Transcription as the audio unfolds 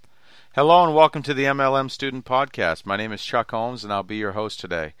Hello and welcome to the MLM Student Podcast. My name is Chuck Holmes and I'll be your host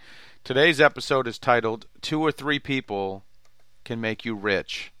today. Today's episode is titled, 2 or 3 People Can Make You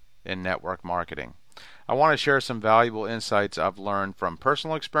Rich in Network Marketing. I want to share some valuable insights I've learned from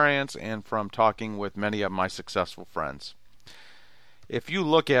personal experience and from talking with many of my successful friends. If you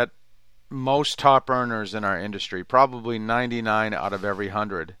look at most top earners in our industry, probably 99 out of every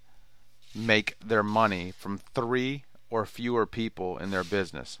 100 make their money from 3 or fewer people in their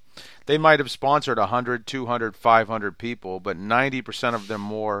business. They might have sponsored 100, 200, 500 people, but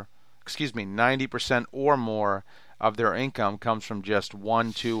 90% or more of their income comes from just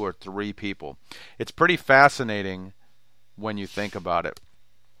 1, 2, or 3 people. It's pretty fascinating when you think about it.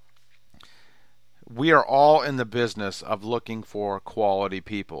 We are all in the business of looking for quality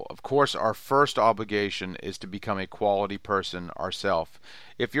people. Of course, our first obligation is to become a quality person ourselves.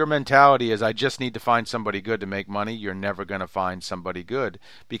 If your mentality is, I just need to find somebody good to make money, you're never going to find somebody good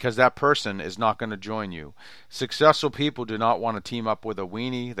because that person is not going to join you. Successful people do not want to team up with a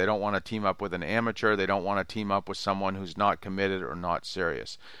weenie. They don't want to team up with an amateur. They don't want to team up with someone who's not committed or not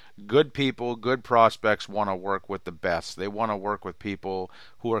serious. Good people, good prospects want to work with the best. They want to work with people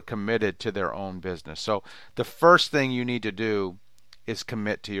who are committed to their own business. So the first thing you need to do is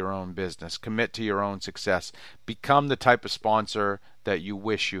commit to your own business. Commit to your own success. Become the type of sponsor that you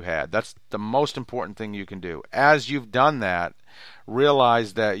wish you had. That's the most important thing you can do. As you've done that,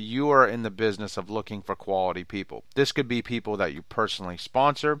 realize that you are in the business of looking for quality people. This could be people that you personally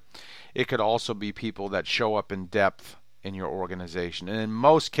sponsor. It could also be people that show up in depth in your organization. And in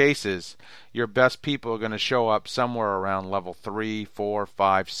most cases, your best people are going to show up somewhere around level 3, 4,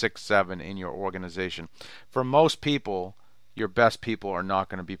 5, 6, 7 in your organization. For most people, your best people are not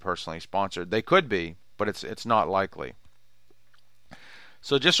going to be personally sponsored. They could be, but it's not likely.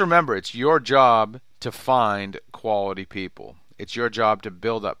 So just remember, it's your job to find quality people. It's your job to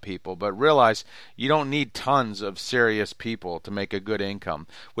build up people, but realize you don't need tons of serious people to make a good income.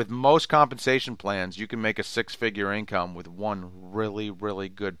 With most compensation plans, you can make a 6-figure income with one really, really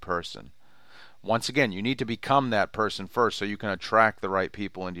good person. Once again, you need to become that person first so you can attract the right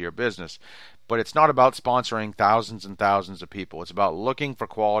people into your business. But it's not about sponsoring thousands and thousands of people. It's about looking for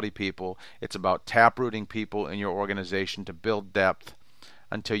quality people. It's about taprooting people in your organization to build depth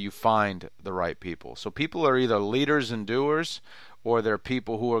until you find the right people. So people are either leaders and doers, or they're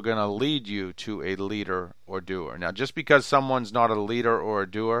people who are going to lead you to a leader or doer. Now, just because someone's not a leader or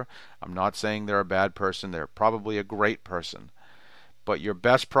a doer, I'm not saying they're a bad person. They're probably a great person. But your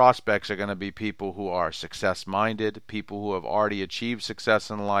best prospects are going to be people who are success-minded, people who have already achieved success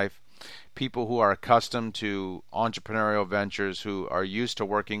in life, people who are accustomed to entrepreneurial ventures, who are used to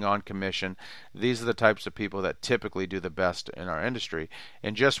working on commission. These are the types of people that typically do the best in our industry.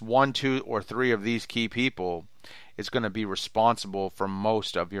 And just 1, 2, or 3 of these key people is going to be responsible for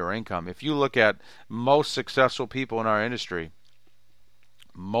most of your income. If you look at most successful people in our industry,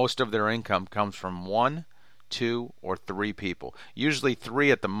 most of their income comes from 1, 2, or 3 people. Usually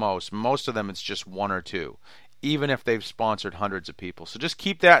 3 at the most. Most of them it's just 1 or 2. Even if they've sponsored hundreds of people. So just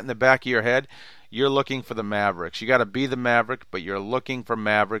keep that in the back of your head. You're looking for the mavericks. You got to be the maverick, but you're looking for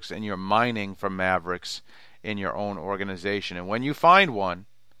mavericks and you're mining for mavericks in your own organization. And when you find one,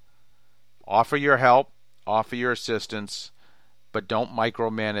 offer your help, offer your assistance, but don't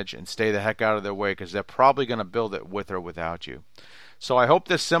micromanage and stay the heck out of their way because they're probably going to build it with or without you. So I hope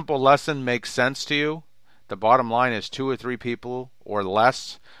this simple lesson makes sense to you. The bottom line is 2 or 3 people or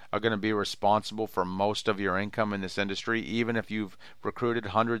less are going to be responsible for most of your income in this industry, even if you've recruited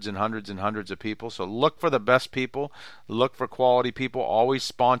hundreds and hundreds and hundreds of people. So look for the best people. Look for quality people. Always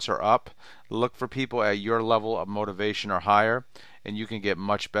sponsor up. Look for people at your level of motivation or higher, and you can get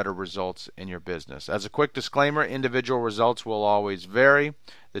much better results in your business. As a quick disclaimer, individual results will always vary.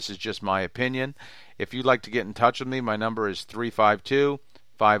 This is just my opinion. If you'd like to get in touch with me, my number is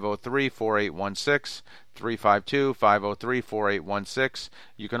 352-503-4816, 352-503-4816.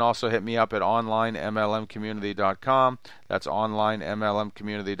 You can also hit me up at onlinemlmcommunity.com. That's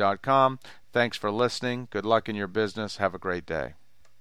onlinemlmcommunity.com. Thanks for listening. Good luck in your business. Have a great day.